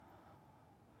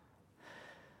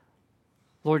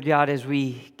Lord God, as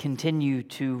we continue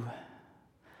to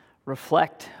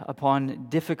reflect upon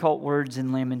difficult words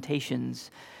in Lamentations,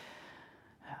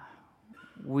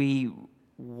 we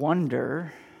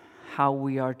wonder how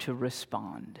we are to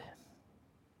respond.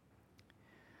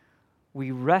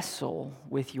 We wrestle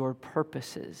with your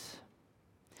purposes.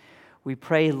 We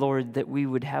pray, Lord, that we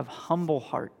would have humble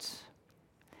hearts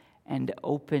and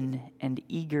open and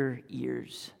eager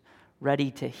ears, ready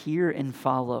to hear and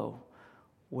follow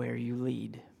where you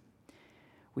lead.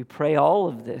 We pray all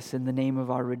of this in the name of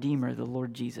our Redeemer, the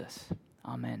Lord Jesus.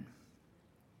 Amen.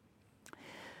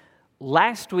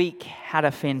 Last week had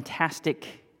a fantastic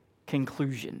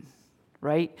conclusion,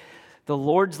 right? The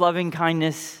Lord's loving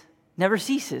kindness never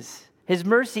ceases. His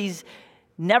mercies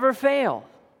never fail,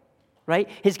 right?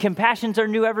 His compassions are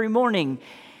new every morning.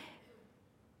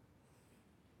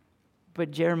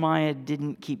 But Jeremiah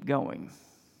didn't keep going.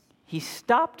 He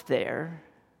stopped there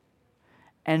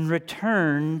and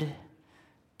returned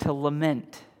to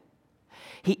lament.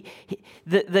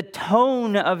 The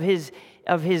tone of his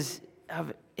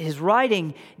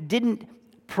writing didn't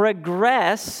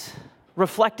progress,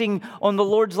 reflecting on the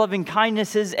Lord's loving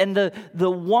kindnesses and the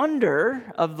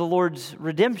wonder of the Lord's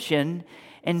redemption.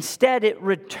 Instead, it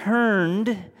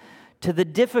returned to the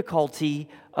difficulty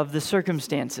of the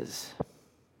circumstances.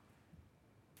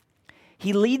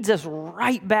 He leads us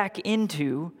right back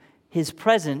into his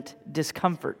present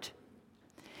discomfort.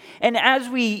 And as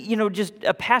we, just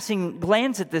a passing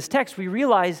glance at this text, we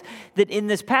realize that in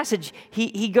this passage,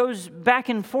 he goes back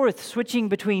and forth, switching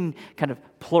between kind of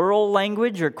plural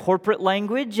language or corporate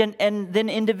language and then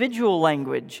individual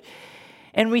language.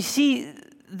 And we see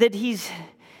that he's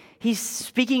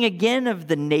speaking again of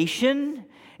the nation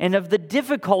and of the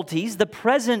difficulties, the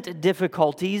present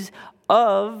difficulties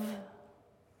of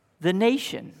the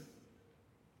nation.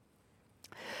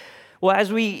 Well,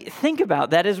 as we think about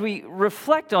that, as we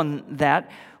reflect on that,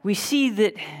 we see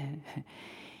that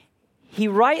he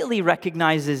rightly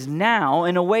recognizes now,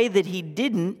 in a way that he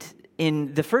didn't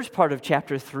in the first part of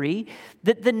chapter 3,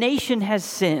 that the nation has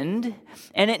sinned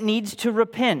and it needs to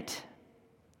repent.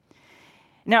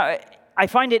 Now, I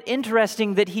find it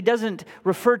interesting that he doesn't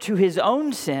refer to his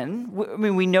own sin. I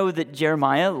mean, we know that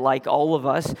Jeremiah, like all of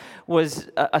us, was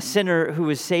a sinner who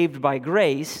was saved by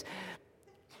grace.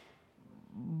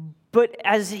 But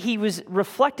as he was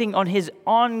reflecting on his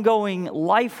ongoing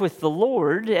life with the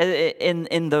Lord,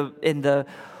 in the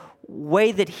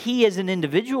way that he as an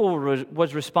individual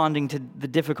was responding to the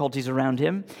difficulties around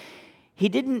him, he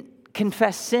didn't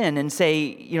confess sin and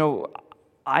say,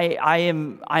 I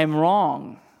am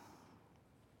wrong.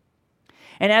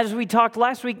 And as we talked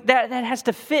last week, that has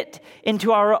to fit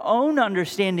into our own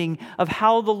understanding of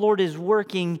how the Lord is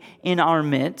working in our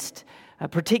midst,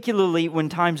 particularly when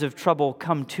times of trouble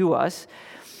come to us.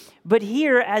 But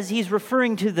here, as he's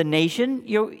referring to the nation,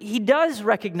 he does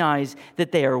recognize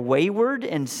that they are wayward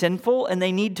and sinful, and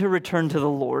they need to return to the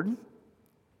Lord.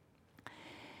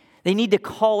 They need to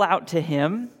call out to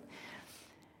him.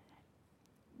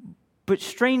 But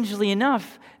strangely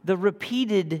enough, the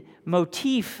repeated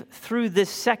motif through this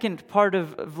second part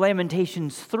of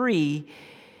Lamentations 3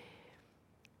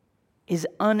 is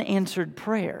unanswered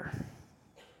prayer.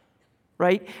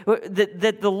 Right?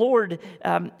 That the Lord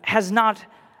has not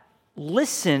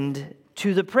listened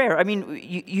to the prayer. I mean,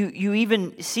 you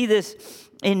even see this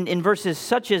in verses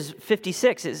such as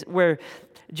 56, where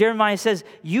Jeremiah says,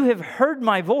 "You have heard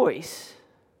my voice."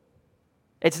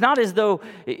 It's not as though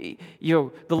the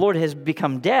Lord has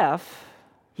become deaf.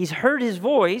 He's heard his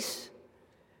voice.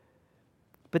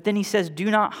 But then he says,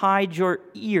 "Do not hide your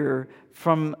ear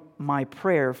from my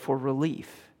prayer for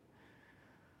relief."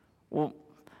 Well,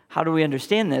 how do we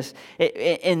understand this?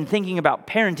 In thinking about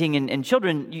parenting and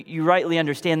children, you rightly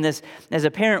understand this as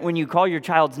a parent when you call your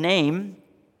child's name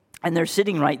and they're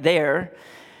sitting right there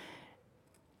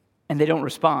and they don't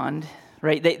respond,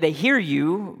 right? They hear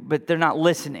you, but they're not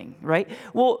listening, right?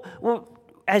 Well,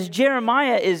 as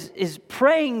Jeremiah is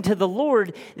praying to the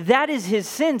Lord, that is his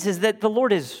sense, is that the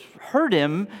Lord has heard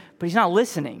him, but he's not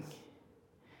listening.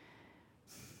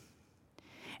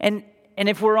 And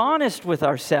if we're honest with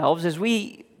ourselves, as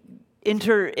we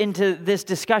enter into this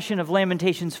discussion of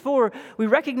Lamentations 4, we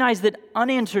recognize that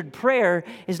unanswered prayer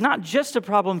is not just a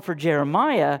problem for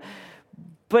Jeremiah,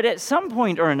 but at some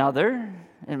point or another,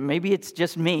 and maybe it's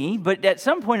just me, but at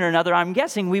some point or another, I'm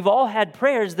guessing we've all had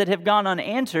prayers that have gone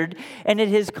unanswered, and it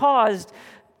has caused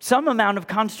some amount of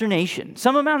consternation,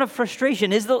 some amount of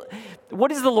frustration.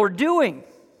 What is the Lord doing?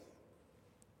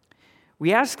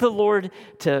 We ask the Lord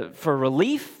for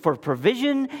relief, for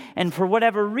provision, and for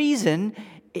whatever reason,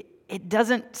 it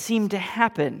doesn't seem to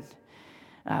happen.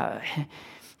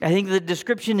 I think the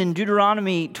description in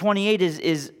Deuteronomy 28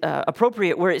 is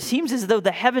appropriate, where it seems as though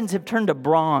the heavens have turned to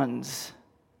bronze,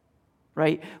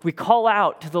 right? We call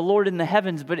out to the Lord in the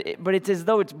heavens, but it's as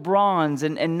though it's bronze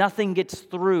and nothing gets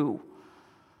through.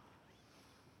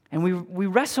 And we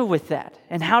wrestle with that.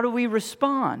 And how do we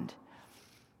respond?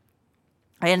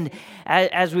 And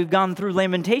as we've gone through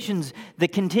Lamentations, the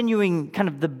continuing kind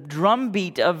of the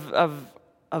drumbeat of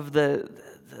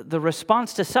the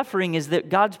response to suffering is that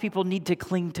God's people need to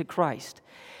cling to Christ.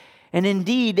 And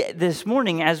indeed, this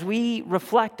morning, as we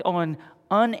reflect on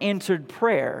unanswered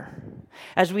prayer,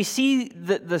 as we see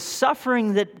the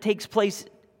suffering that takes place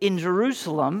in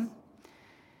Jerusalem,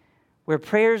 where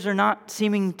prayers are not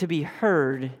seeming to be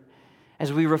heard,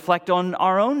 as we reflect on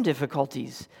our own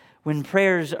difficulties, when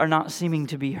prayers are not seeming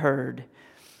to be heard,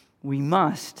 we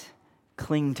must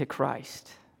cling to Christ,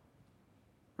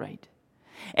 right?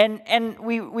 And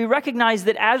we recognize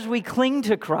that as we cling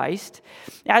to Christ,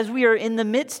 as we are in the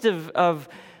midst of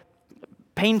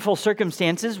painful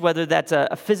circumstances, whether that's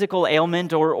a physical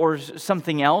ailment or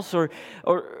something else, or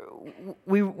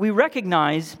we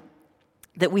recognize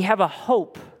that we have a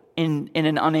hope in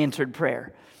an unanswered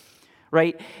prayer,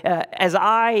 right? As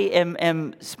I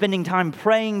am spending time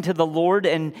praying to the Lord,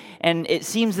 and it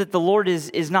seems that the Lord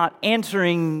is not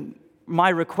answering my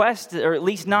request, or at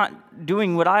least not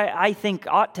doing what I think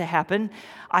ought to happen,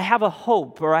 I have a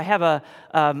hope, or I have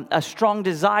a strong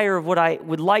desire of what I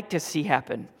would like to see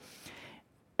happen.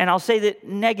 And I'll say that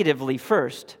negatively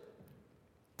first.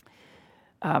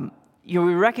 We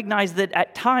recognize that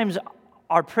at times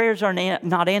our prayers are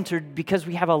not answered because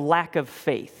we have a lack of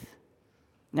faith.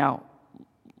 Now,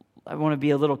 I want to be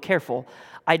a little careful.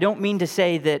 I don't mean to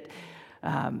say that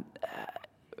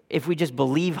if we just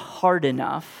believe hard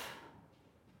enough,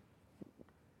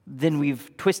 then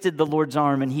we've twisted the Lord's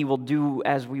arm and He will do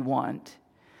as we want.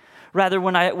 Rather,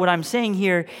 what I'm saying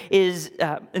here is,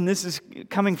 and this is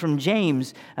coming from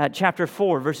James chapter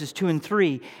 4, verses 2 and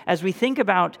 3, as we think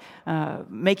about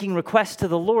making requests to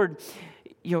the Lord,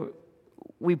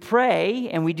 we pray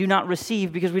and we do not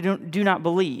receive because we do not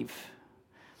believe.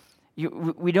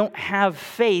 We don't have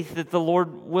faith that the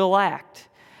Lord will act.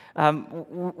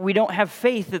 We don't have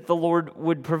faith that the Lord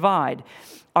would provide.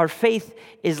 Our faith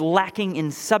is lacking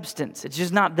in substance. It's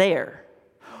just not there.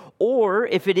 Or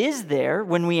if it is there,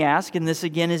 when we ask, and this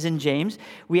again is in James,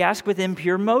 we ask with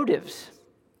impure motives.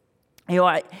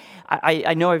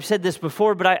 I know I've said this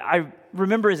before, but I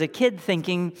remember as a kid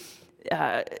thinking,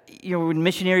 when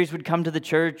missionaries would come to the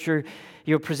church or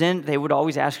present, they would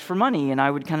always ask for money, and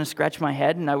I would kind of scratch my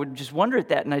head, and I would just wonder at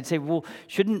that, and I'd say, well,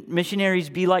 shouldn't missionaries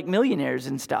be like millionaires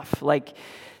and stuff? Like,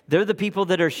 they're the people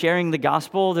that are sharing the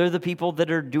gospel. They're the people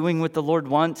that are doing what the Lord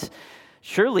wants.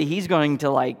 Surely He's going to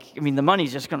the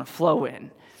money's just going to flow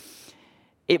in.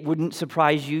 It wouldn't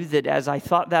surprise you that as I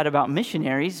thought that about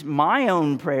missionaries, my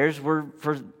own prayers were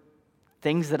for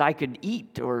things that I could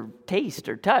eat or taste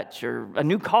or touch or a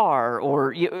new car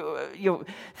or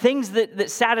things that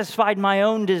satisfied my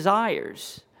own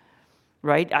desires,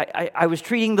 right? I was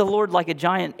treating the Lord like a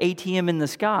giant ATM in the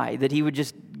sky, that He would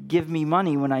just give me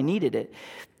money when I needed it.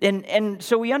 And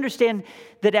so we understand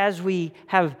that as we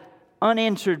have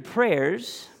unanswered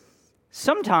prayers,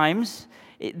 sometimes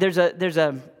there's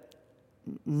a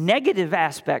negative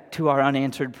aspect to our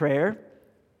unanswered prayer,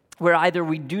 where either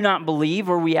we do not believe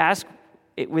or we ask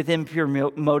it with impure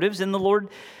motives, and the Lord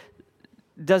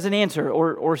doesn't answer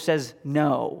or says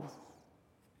no.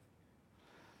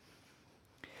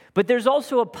 But there's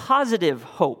also a positive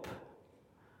hope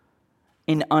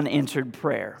in unanswered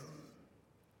prayer,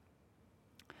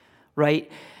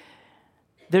 right?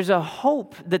 There's a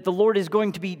hope that the Lord is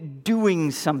going to be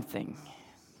doing something.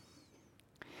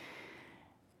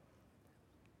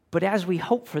 But as we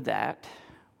hope for that,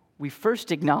 we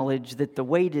first acknowledge that the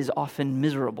wait is often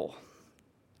miserable.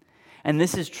 And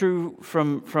this is true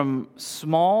from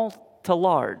small to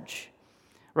large,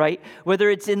 right? Whether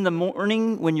it's in the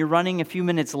morning when you're running a few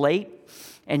minutes late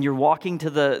and you're walking to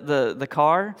the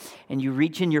car and you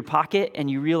reach in your pocket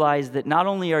and you realize that not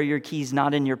only are your keys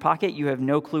not in your pocket, you have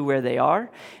no clue where they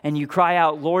are, and you cry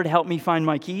out, "Lord, help me find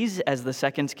my keys," as the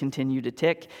seconds continue to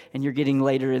tick, and you're getting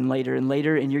later and later and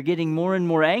later, and you're getting more and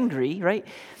more angry, right?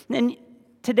 And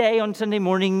today, on Sunday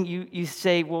morning, you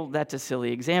say, well, that's a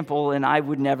silly example, and I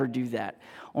would never do that.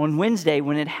 On Wednesday,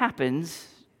 when it happens,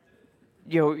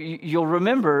 you'll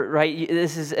remember, right?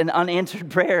 This is an unanswered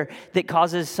prayer that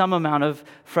causes some amount of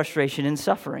frustration and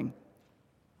suffering.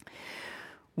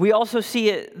 We also see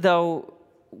it, though,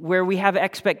 where we have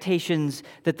expectations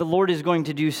that the Lord is going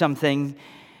to do something,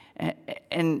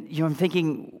 and I'm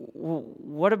thinking, well,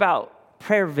 what about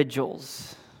prayer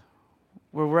vigils?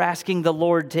 where we're asking the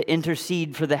Lord to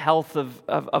intercede for the health of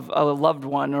a loved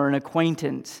one or an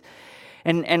acquaintance.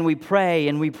 And we pray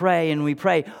and we pray and we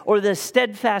pray. Or the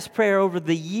steadfast prayer over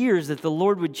the years that the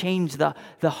Lord would change the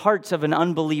hearts of an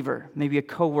unbeliever, maybe a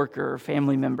coworker or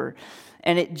family member.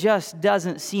 And it just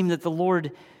doesn't seem that the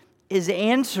Lord is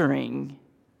answering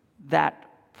that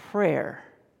prayer.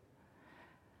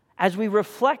 As we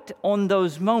reflect on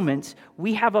those moments,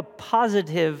 we have a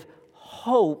positive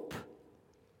hope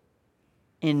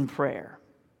in prayer.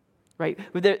 Right?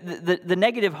 The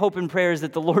negative hope in prayer is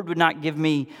that the Lord would not give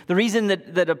me. The reason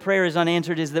that a prayer is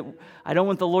unanswered is that I don't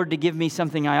want the Lord to give me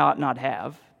something I ought not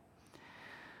have.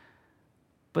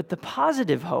 But the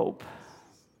positive hope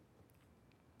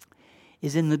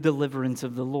is in the deliverance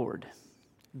of the Lord.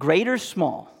 Great or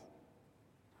small,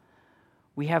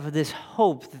 we have this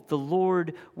hope that the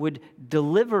Lord would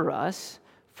deliver us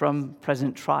from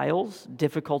present trials,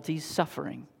 difficulties,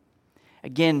 suffering.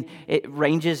 Again, it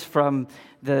ranges from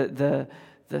the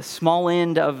small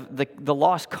end of the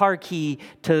lost car key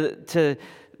to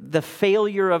the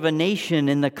failure of a nation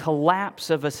and the collapse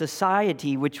of a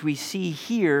society, which we see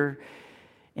here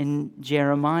in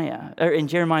Jeremiah, or in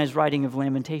Jeremiah's writing of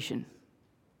Lamentation.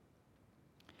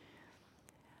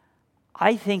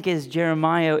 I think as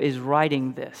Jeremiah is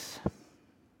writing this,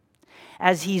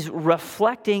 as he's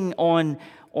reflecting on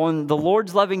the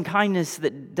Lord's loving kindness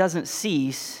that doesn't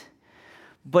cease,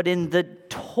 but in the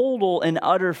total and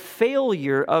utter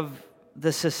failure of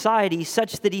the society,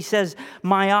 such that he says,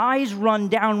 my eyes run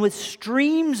down with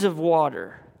streams of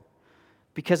water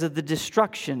because of the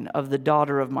destruction of the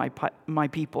daughter of my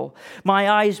people. My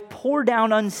eyes pour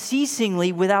down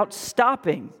unceasingly without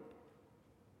stopping.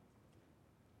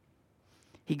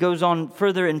 He goes on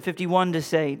further in 51 to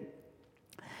say,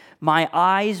 my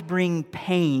eyes bring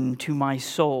pain to my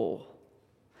soul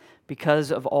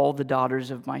because of all the daughters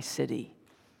of my city.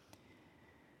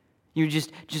 You're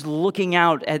just looking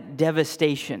out at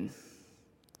devastation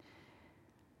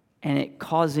and it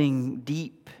causing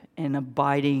deep and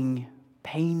abiding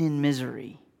pain and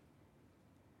misery.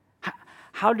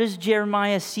 How does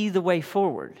Jeremiah see the way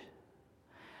forward?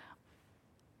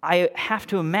 I have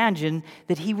to imagine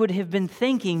that he would have been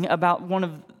thinking about one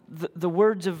of the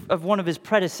words of one of his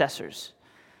predecessors.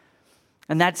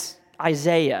 And that's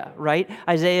Isaiah, right?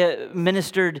 Isaiah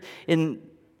ministered in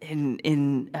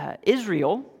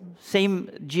Israel, same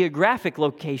geographic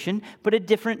location, but a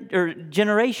different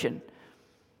generation.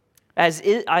 As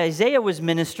Isaiah was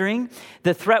ministering,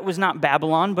 the threat was not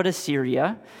Babylon, but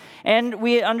Assyria. And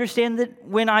we understand that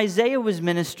when Isaiah was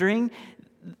ministering,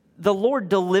 the Lord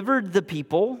delivered the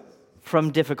people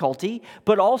from difficulty,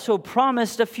 but also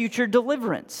promised a future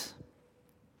deliverance.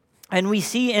 And we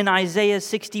see in Isaiah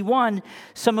 61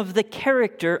 some of the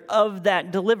character of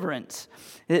that deliverance.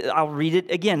 I'll read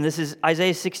it again. This is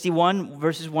Isaiah 61,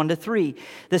 verses 1 to 3.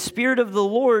 The Spirit of the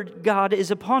Lord God is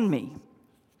upon me,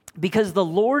 because the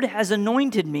Lord has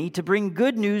anointed me to bring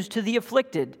good news to the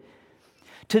afflicted,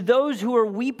 to those who are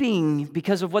weeping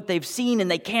because of what they've seen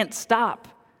and they can't stop.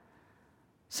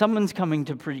 Someone's coming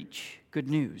to preach good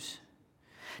news.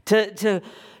 To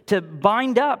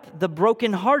bind up the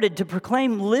brokenhearted, to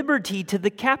proclaim liberty to the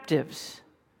captives.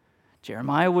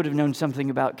 Jeremiah would have known something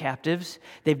about captives.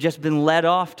 They've just been led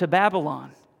off to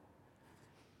Babylon.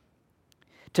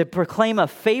 To proclaim a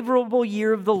favorable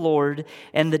year of the Lord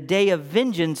and the day of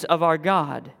vengeance of our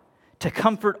God. To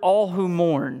comfort all who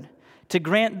mourn. To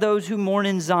grant those who mourn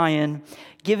in Zion,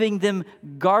 giving them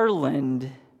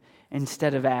garland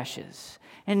instead of ashes.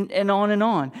 And on and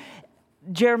on.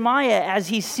 Jeremiah, as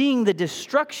he's seeing the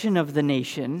destruction of the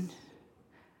nation,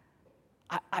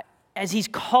 as he's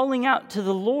calling out to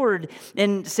the Lord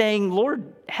and saying,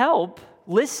 Lord, help,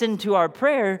 listen to our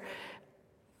prayer,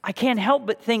 I can't help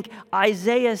but think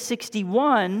Isaiah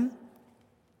 61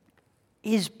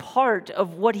 is part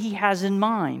of what he has in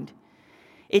mind.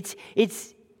 It's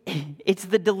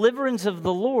the deliverance of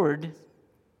the Lord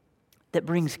that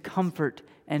brings comfort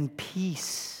and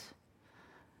peace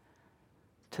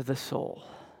to the soul,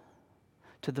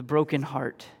 to the broken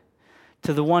heart,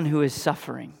 to the one who is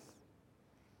suffering.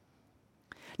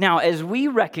 Now, as we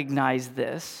recognize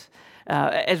this,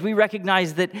 as we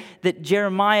recognize that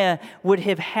Jeremiah would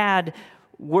have had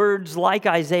words like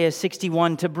Isaiah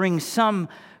 61 to bring some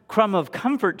crumb of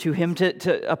comfort to him,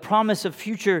 to a promise of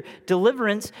future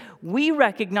deliverance, we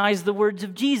recognize the words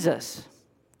of Jesus.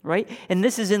 Right? And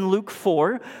this is in Luke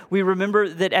 4. We remember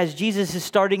that as Jesus is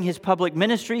starting his public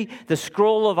ministry, the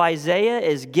scroll of Isaiah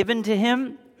is given to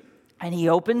him, and he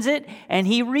opens it, and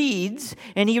he reads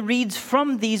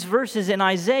from these verses in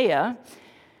Isaiah,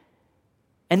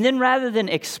 and then rather than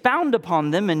expound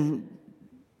upon them and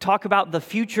talk about the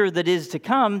future that is to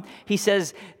come, he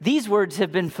says, these words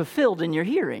have been fulfilled in your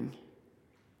hearing.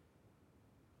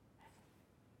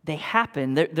 They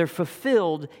happen. They're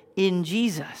fulfilled in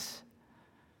Jesus.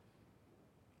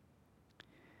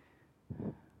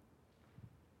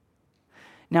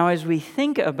 Now, as we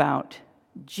think about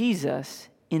Jesus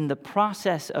in the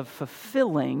process of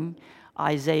fulfilling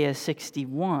Isaiah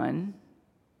 61,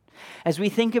 as we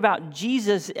think about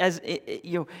Jesus as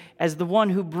the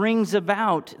one who brings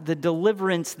about the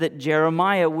deliverance that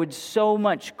Jeremiah would so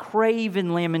much crave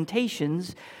in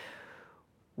Lamentations,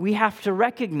 we have to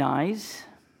recognize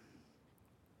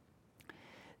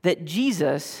that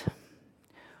Jesus,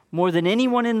 more than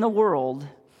anyone in the world,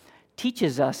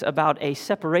 teaches us about a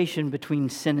separation between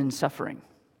sin and suffering.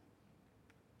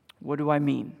 What do I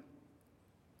mean?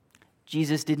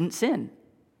 Jesus didn't sin,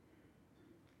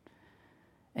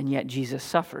 and yet Jesus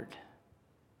suffered.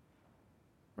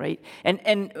 Right?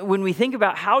 And when we think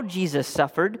about how Jesus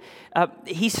suffered,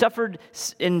 he suffered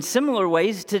in similar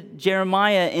ways to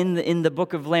Jeremiah in the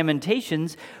book of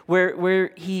Lamentations,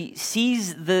 where he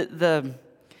sees the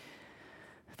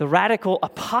radical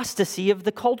apostasy of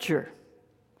the culture.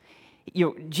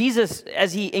 Jesus,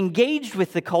 as he engaged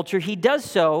with the culture, he does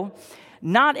so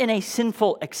not in a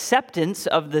sinful acceptance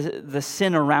of the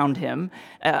sin around him,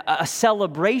 a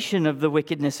celebration of the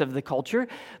wickedness of the culture,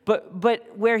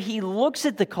 but where he looks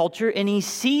at the culture and he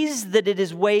sees that it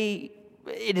is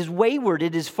wayward,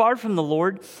 it is far from the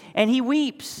Lord, and he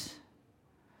weeps.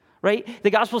 Right?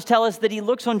 The Gospels tell us that he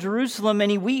looks on Jerusalem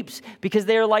and he weeps because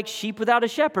they are like sheep without a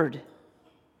shepherd.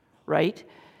 Right?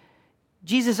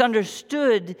 Jesus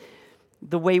understood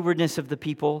the waywardness of the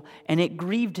people, and it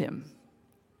grieved him.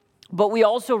 But we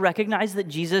also recognize that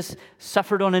Jesus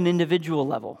suffered on an individual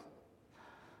level.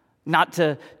 Not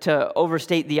to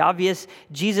overstate the obvious,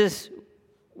 Jesus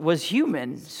was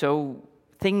human, so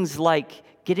things like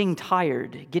getting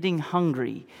tired, getting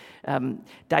hungry,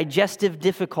 digestive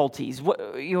difficulties,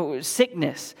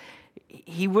 sickness,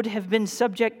 he would have been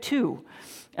subject to.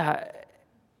 But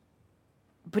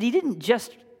he didn't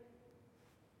just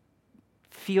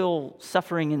feel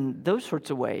suffering in those sorts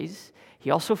of ways. He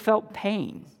also felt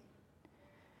pain.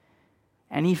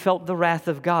 And he felt the wrath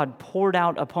of God poured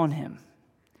out upon him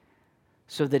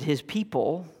so that his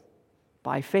people,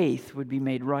 by faith, would be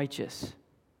made righteous.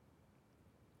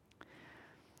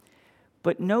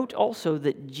 But note also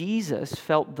that Jesus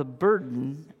felt the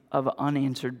burden of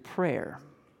unanswered prayer.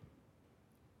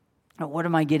 Now, what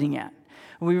am I getting at?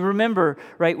 We remember,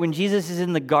 right, when Jesus is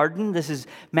in the garden, this is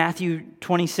Matthew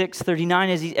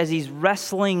 26:39, as he's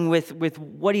wrestling with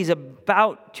what he's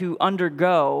about to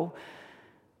undergo,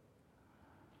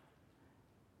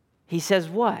 he says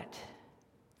what?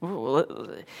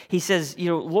 He says,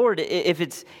 Lord, if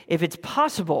it's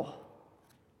possible,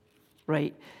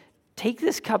 right, take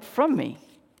this cup from me.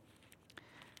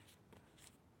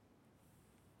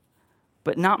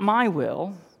 But not my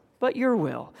will, but your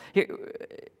will.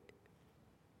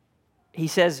 He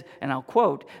says, and I'll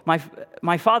quote,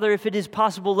 my Father, if it is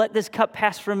possible, let this cup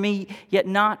pass from me, yet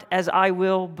not as I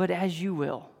will, but as you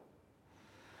will.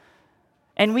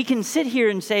 And we can sit here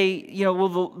and say,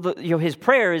 his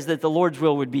prayer is that the Lord's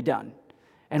will would be done.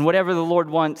 And whatever the Lord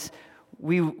wants,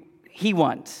 he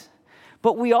wants.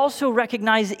 But we also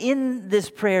recognize in this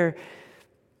prayer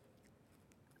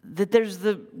that there's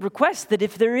the request that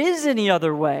if there is any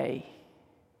other way,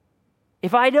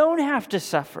 if I don't have to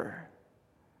suffer,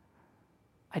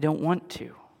 I don't want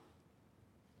to.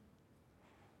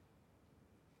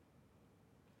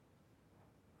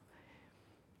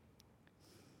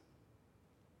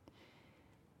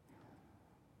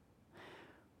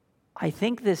 I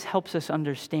think this helps us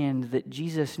understand that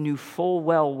Jesus knew full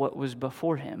well what was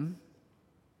before him,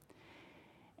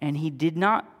 and he did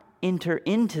not enter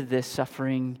into this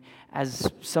suffering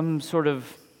as some sort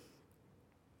of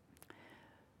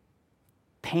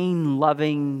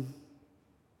pain-loving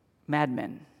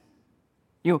madmen.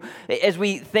 As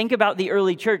we think about the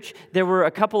early church, there were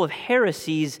a couple of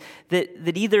heresies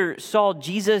that either saw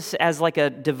Jesus as like a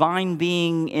divine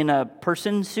being in a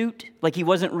person suit, like he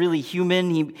wasn't really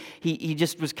human, he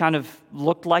just was kind of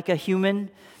looked like a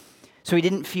human, so he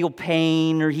didn't feel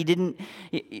pain, or he didn't,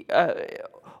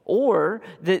 or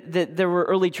that there were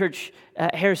early church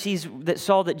heresies that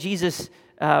saw that Jesus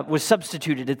was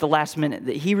substituted at the last minute,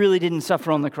 that he really didn't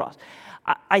suffer on the cross.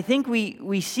 I think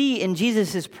we see in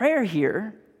Jesus' prayer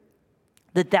here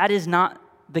that is not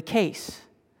the case,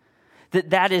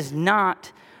 that is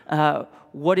not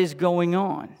what is going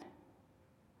on.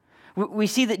 We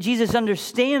see that Jesus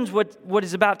understands what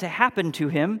is about to happen to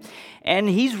him, and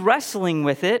he's wrestling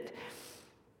with it,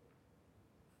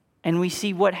 and we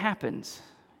see what happens.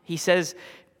 He says,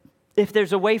 if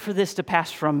there's a way for this to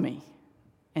pass from me.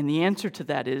 And the answer to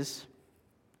that is,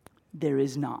 there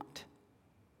is not.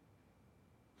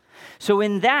 So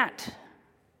in that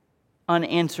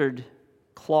unanswered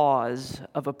clause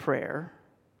of a prayer,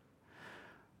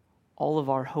 all of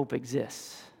our hope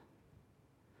exists.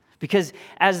 Because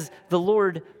as the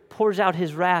Lord pours out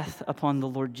his wrath upon the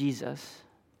Lord Jesus,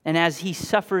 and as he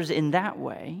suffers in that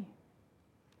way,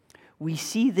 we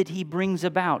see that he brings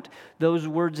about those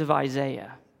words of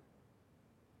Isaiah.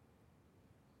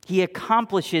 He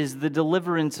accomplishes the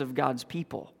deliverance of God's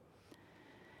people.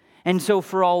 And so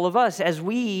for all of us, as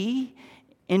we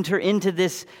enter into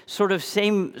this sort of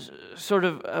same sort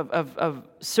of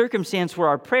circumstance where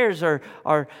our prayers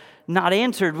are not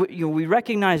answered, we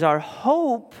recognize our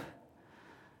hope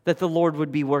that the Lord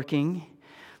would be working,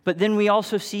 but then we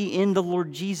also see in the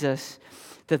Lord Jesus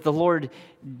that the Lord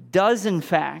does in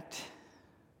fact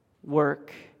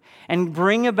work and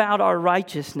bring about our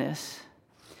righteousness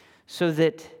so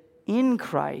that in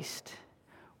Christ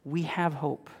we have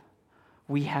hope.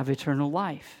 We have eternal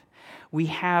life. We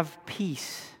have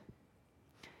peace,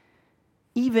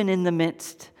 even in the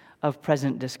midst of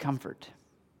present discomfort.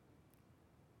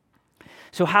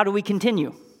 So how do we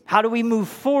continue? How do we move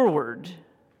forward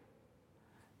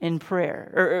in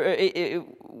prayer, or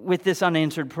with this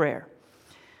unanswered prayer?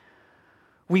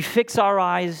 We fix our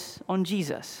eyes on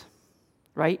Jesus,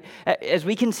 right? As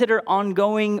we consider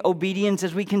ongoing obedience,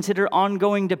 as we consider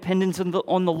ongoing dependence on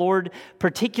the Lord,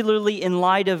 particularly in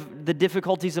light of the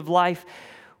difficulties of life,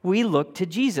 we look to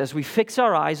Jesus. We fix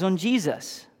our eyes on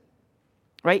Jesus,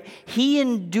 right? He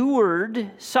endured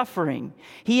suffering.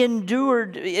 He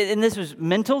endured, and this was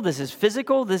mental, this is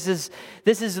physical, this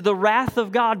is the wrath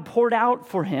of God poured out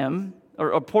for him,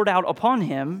 or poured out upon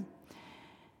him.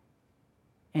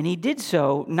 And he did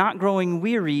so not growing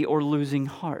weary or losing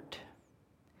heart.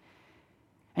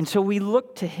 And so we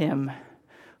look to him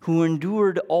who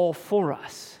endured all for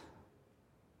us.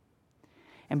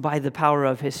 And by the power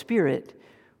of his Spirit,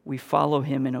 we follow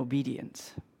him in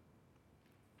obedience.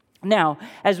 Now,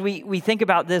 as we think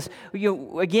about this,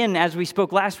 again, as we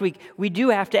spoke last week, we do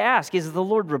have to ask, is the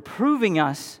Lord reproving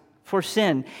us for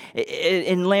sin?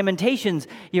 In Lamentations,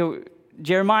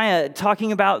 Jeremiah,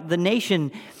 talking about the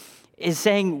nation, is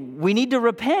saying we need to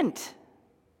repent.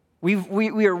 We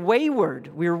are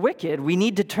wayward. We are wicked. We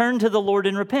need to turn to the Lord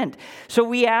and repent. So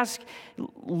we ask,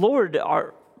 Lord,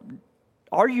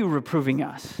 are you reproving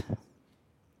us?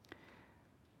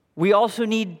 We also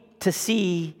need to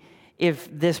see if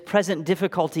this present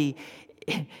difficulty,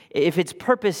 if its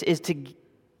purpose is to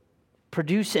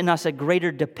produce in us a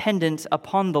greater dependence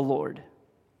upon the Lord.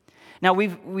 Now,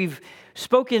 we've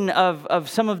spoken of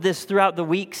some of this throughout the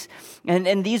weeks,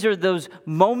 and these are those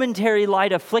momentary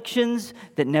light afflictions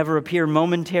that never appear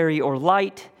momentary or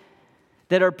light,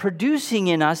 that are producing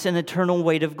in us an eternal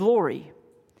weight of glory.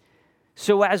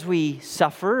 So as we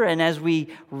suffer and as we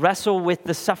wrestle with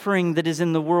the suffering that is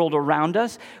in the world around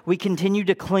us, we continue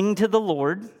to cling to the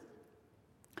Lord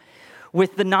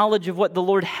with the knowledge of what the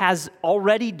Lord has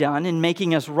already done in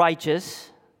making us righteous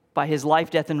by his life,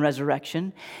 death, and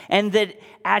resurrection, and that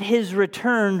at his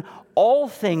return, all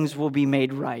things will be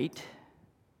made right,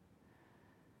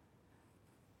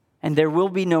 and there will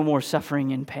be no more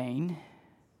suffering and pain.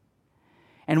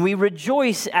 And we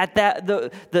rejoice at that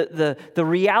the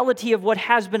reality of what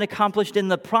has been accomplished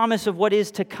and the promise of what is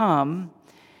to come.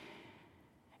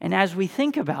 And as we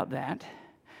think about that,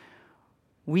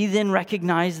 we then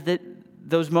recognize that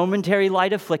those momentary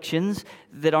light afflictions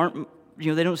that aren't,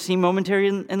 they don't seem momentary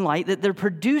in light, that they're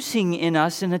producing in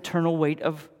us an eternal weight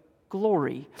of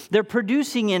glory. They're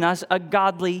producing in us a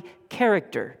godly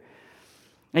character.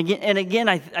 Again,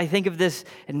 I think of this,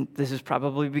 and this is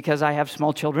probably because I have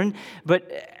small children,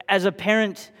 but as a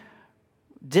parent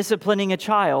disciplining a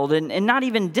child, and not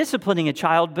even disciplining a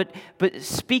child, but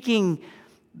speaking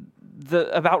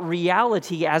about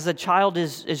reality as a child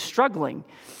is struggling.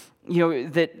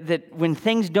 That when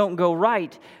things don't go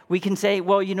right, we can say,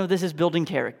 well, this is building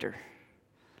character.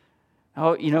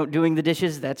 Oh, doing the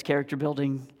dishes, that's character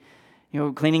building.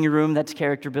 Cleaning your room, that's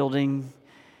character building.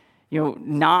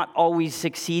 Not always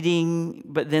succeeding,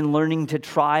 but then learning to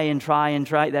try,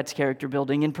 that's character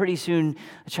building. And pretty soon,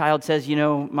 a child says,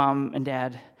 Mom and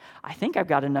Dad, I think I've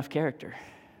got enough character.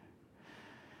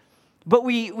 But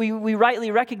we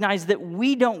rightly recognize that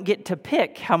we don't get to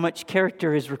pick how much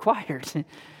character is required.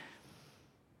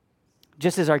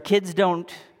 Just as our kids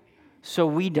don't, so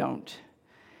we don't.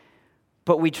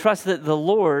 But we trust that the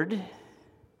Lord,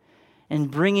 and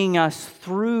bringing us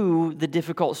through the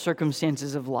difficult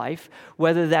circumstances of life,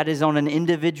 whether that is on an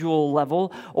individual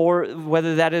level or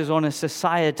whether that is on a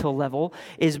societal level,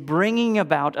 is bringing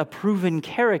about a proven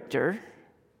character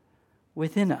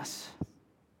within us.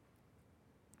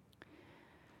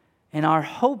 And our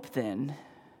hope then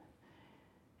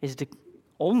is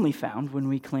only found when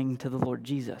we cling to the Lord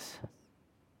Jesus.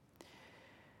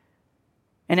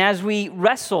 And as we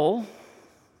wrestle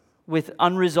with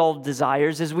unresolved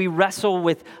desires, as we wrestle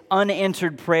with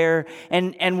unanswered prayer,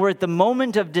 and we're at the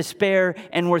moment of despair,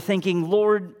 and we're thinking,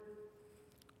 Lord,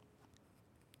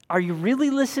 are you really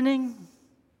listening?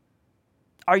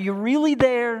 Are you really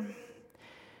there?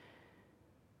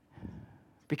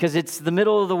 Because it's the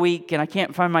middle of the week, and I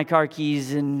can't find my car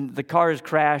keys, and the car has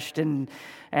crashed, and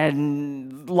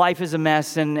life is a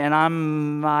mess, and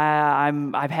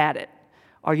I've had it.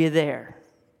 Are you there?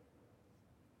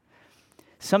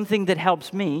 Something that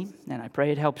helps me, and I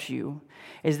pray it helps you,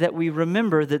 is that we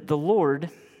remember that the Lord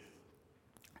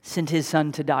sent His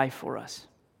Son to die for us.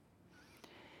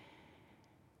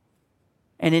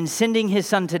 And in sending His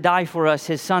Son to die for us,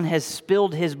 His Son has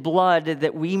spilled His blood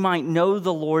that we might know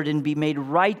the Lord and be made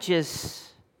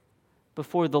righteous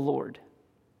before the Lord.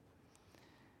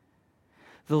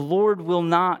 The Lord will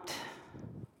not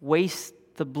waste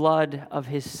the blood of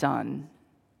His Son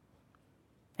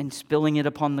and spilling it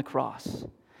upon the cross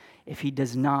if He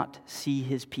does not see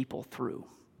His people through.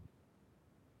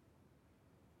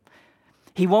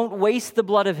 He won't waste the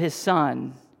blood of His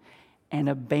Son and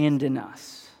abandon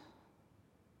us.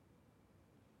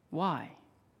 Why?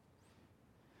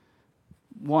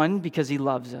 One, because He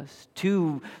loves us.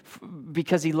 Two,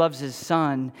 because He loves His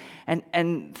Son.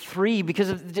 And three, because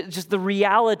of just the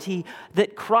reality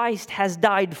that Christ has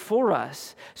died for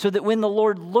us, so that when the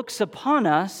Lord looks upon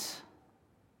us,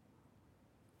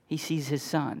 He sees His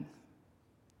Son.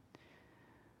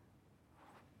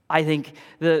 I think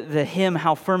the hymn,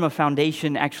 How Firm a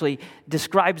Foundation, actually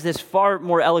describes this far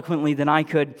more eloquently than I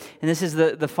could. And this is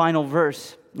the final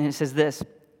verse. And it says this: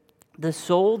 the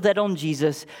soul that on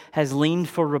Jesus has leaned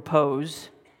for repose,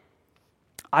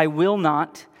 I will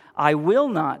not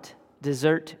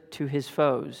desert to his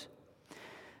foes.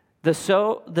 The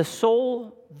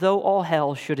soul, though all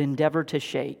hell should endeavor to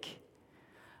shake,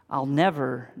 I'll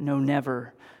never, no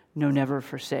never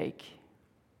forsake.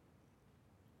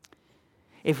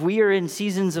 If we are in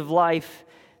seasons of life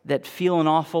that feel an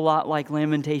awful lot like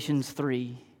Lamentations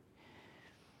 3,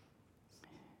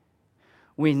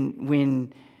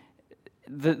 when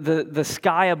the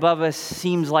sky above us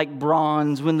seems like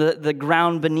bronze, when the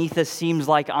ground beneath us seems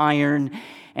like iron,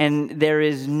 and there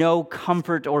is no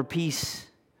comfort or peace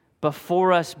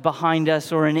before us, behind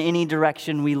us, or in any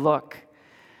direction we look,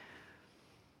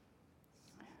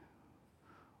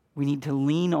 we need to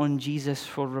lean on Jesus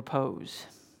for repose,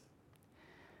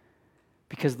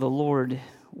 because the Lord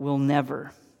will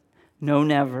never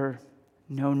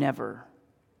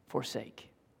forsake.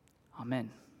 Amen.